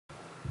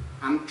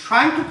I'm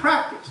trying to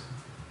practice.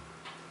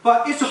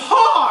 But it's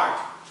hard.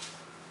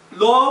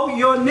 Love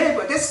your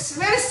neighbor. That's a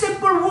very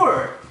simple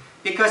word.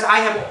 Because I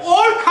have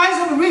all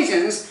kinds of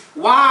reasons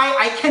why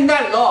I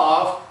cannot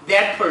love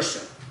that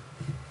person.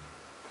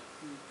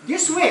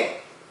 This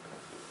week,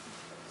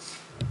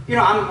 you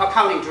know, I'm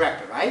accounting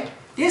director, right?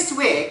 This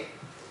week,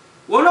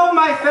 one of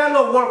my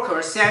fellow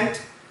workers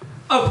sent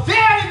a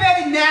very,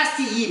 very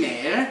nasty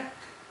email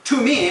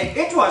to me.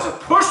 It was a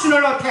personal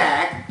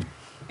attack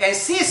and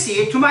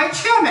CC to my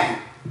chairman.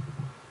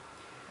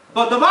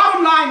 But the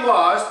bottom line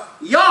was,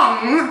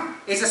 Young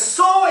is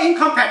so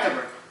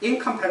incompetent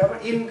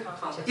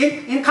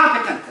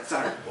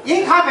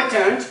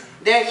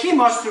that he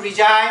must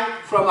resign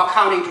from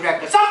accounting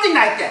director, something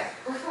like that.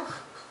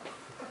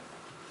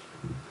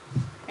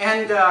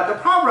 And the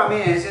problem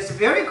is, it's a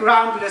very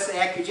groundless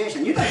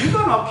accusation. You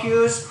don't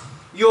accuse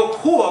your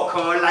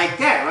coworker like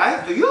that,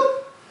 right? Do you?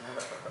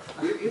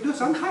 You do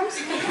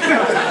sometimes?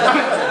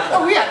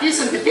 Oh, we are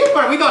decent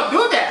people, we don't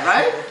do that,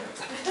 right?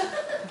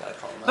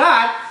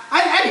 But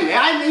anyway,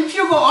 if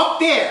you go up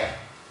there,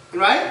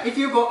 right? If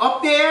you go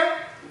up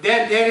there,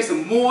 then there is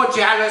more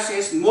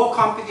jealousy, more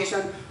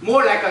competition,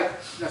 more like a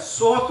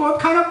sore throat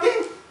kind of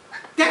thing.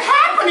 That's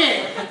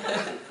happening.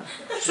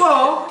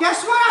 So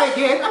guess what I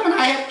did? I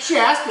mean, she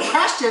asked the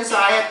question, so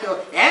I had to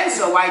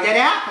answer why that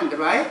happened,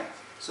 right?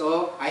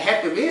 So I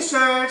had to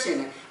research,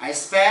 and I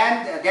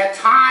spent that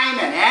time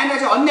and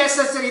energy,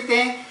 unnecessary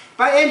thing.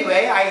 But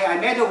anyway, I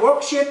made a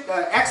worksheet,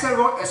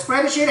 Excel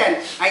spreadsheet,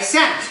 and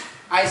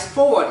I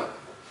forwarded.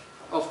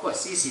 Of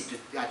course, CC to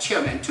the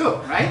chairman too,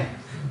 right?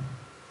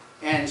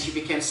 And she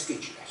became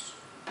speechless.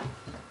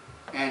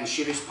 And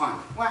she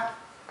responded, well,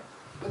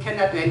 we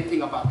cannot do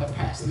anything about the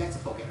past. Let's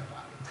forget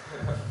about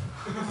it.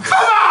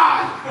 Come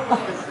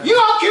on! You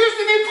accused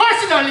me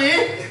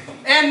personally,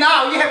 and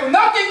now you have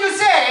nothing to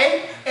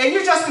say, and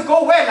you just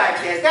go away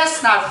like this.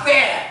 That's not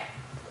fair.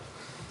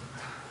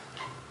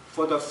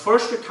 For the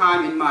first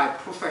time in my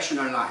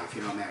professional life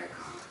in America,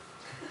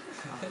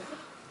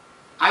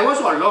 I was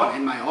alone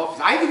in my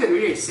office. I didn't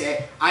really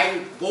say,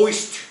 I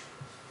voiced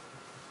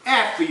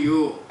F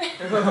you.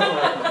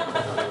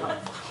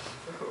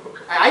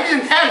 I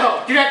didn't tell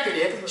her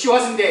directly, she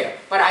wasn't there.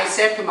 But I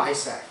said to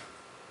myself,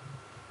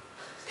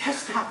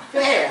 that's not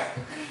fair.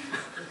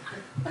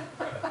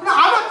 No,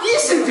 I'm a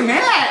decent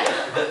man.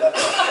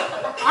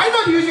 I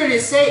don't usually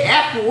say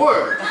F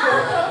word.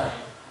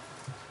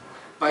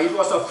 But it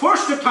was the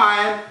first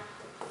time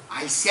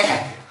I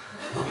said.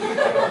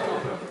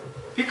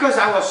 Because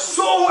I was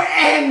so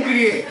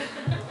angry.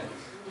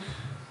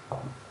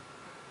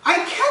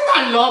 I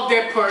cannot love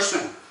that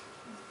person.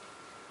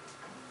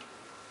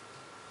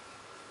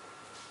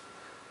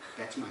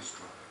 That's my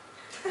struggle.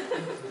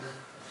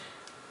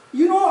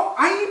 You know,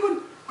 I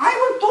even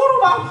thought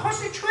about her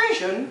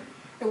situation.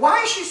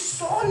 Why she's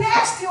so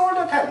nasty all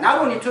the time. Not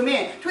only to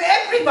me, to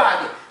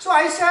everybody. So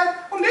I said,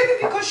 well, maybe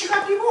because she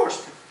got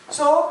divorced.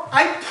 So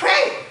I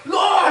prayed,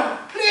 Lord,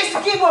 please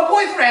give her a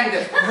boyfriend.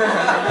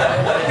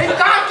 And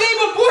God gave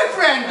her a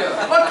boyfriend,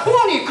 a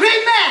Tony,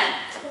 great man.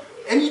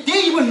 And they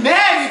even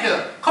married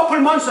a couple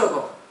months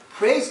ago.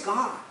 Praise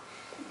God.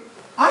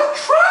 I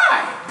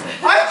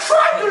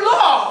tried to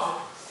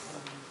love.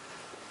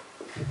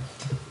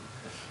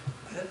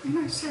 And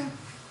I said,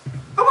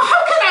 oh,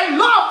 how can I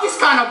love this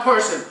kind of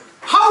person?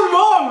 How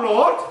long,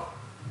 Lord?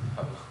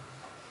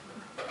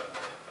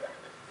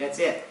 That's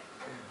it.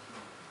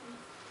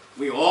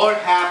 We all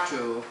have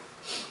to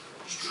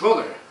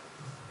struggle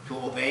to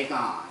obey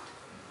God.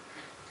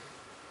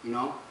 You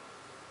know?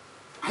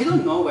 I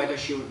don't know whether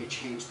she will be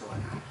changed or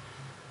not.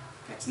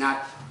 That's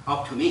not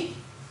up to me.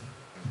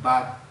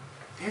 But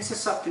there's a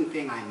certain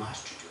thing I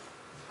must do.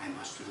 I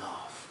must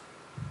love.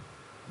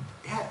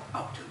 That's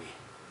up to me.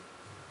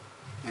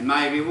 And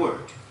my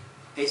reward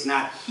is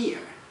not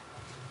here,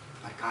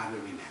 but God will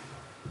remember.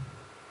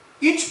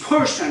 Each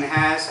person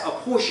has a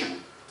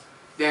portion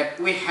that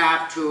we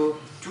have to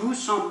do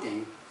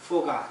something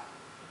for God.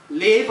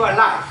 Live a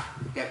life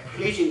that's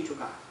pleasing to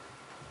God.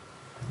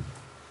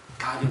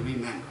 God will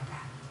remember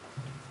that.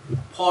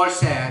 Paul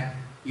said,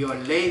 your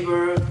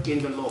labor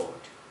in the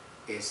Lord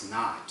is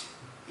not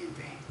in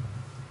vain.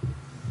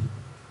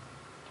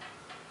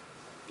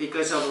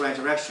 Because of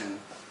resurrection,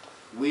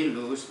 we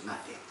lose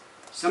nothing.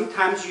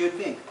 Sometimes you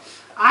think,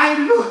 I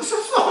lose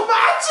so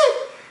much.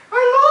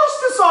 I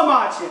lost so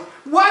much.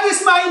 What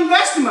is my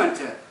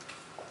investment?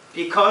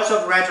 Because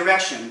of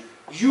resurrection,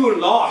 you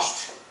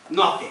lost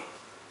nothing.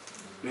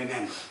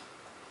 Remember.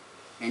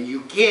 And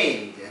you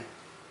gained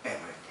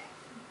everything.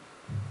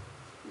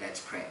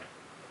 Let's pray.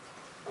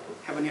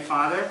 Heavenly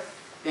Father,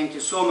 thank you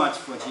so much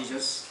for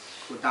Jesus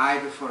who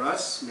died for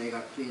us. May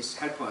God please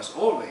help us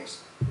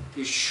always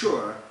be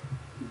sure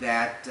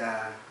that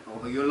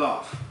over your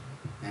love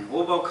and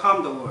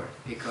overcome the world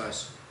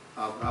because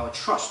of our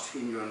trust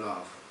in your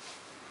love.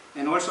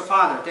 And also,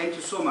 Father, thank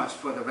you so much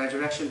for the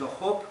resurrection, the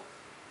hope.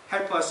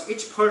 Help us,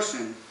 each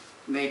person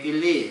may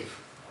believe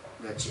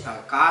that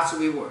God's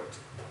reward,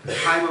 the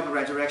time of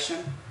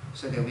resurrection,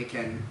 so that we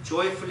can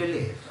joyfully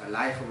live a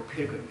life of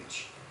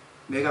pilgrimage.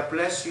 May God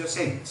bless your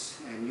saints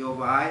and your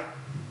wife.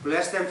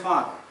 Bless them,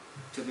 Father,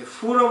 to be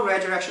full of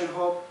resurrection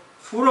hope,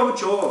 full of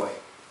joy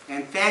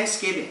and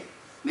thanksgiving.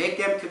 Make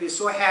them to be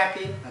so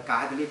happy, a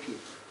godly people.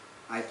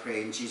 I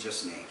pray in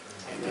Jesus' name.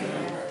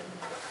 Amen.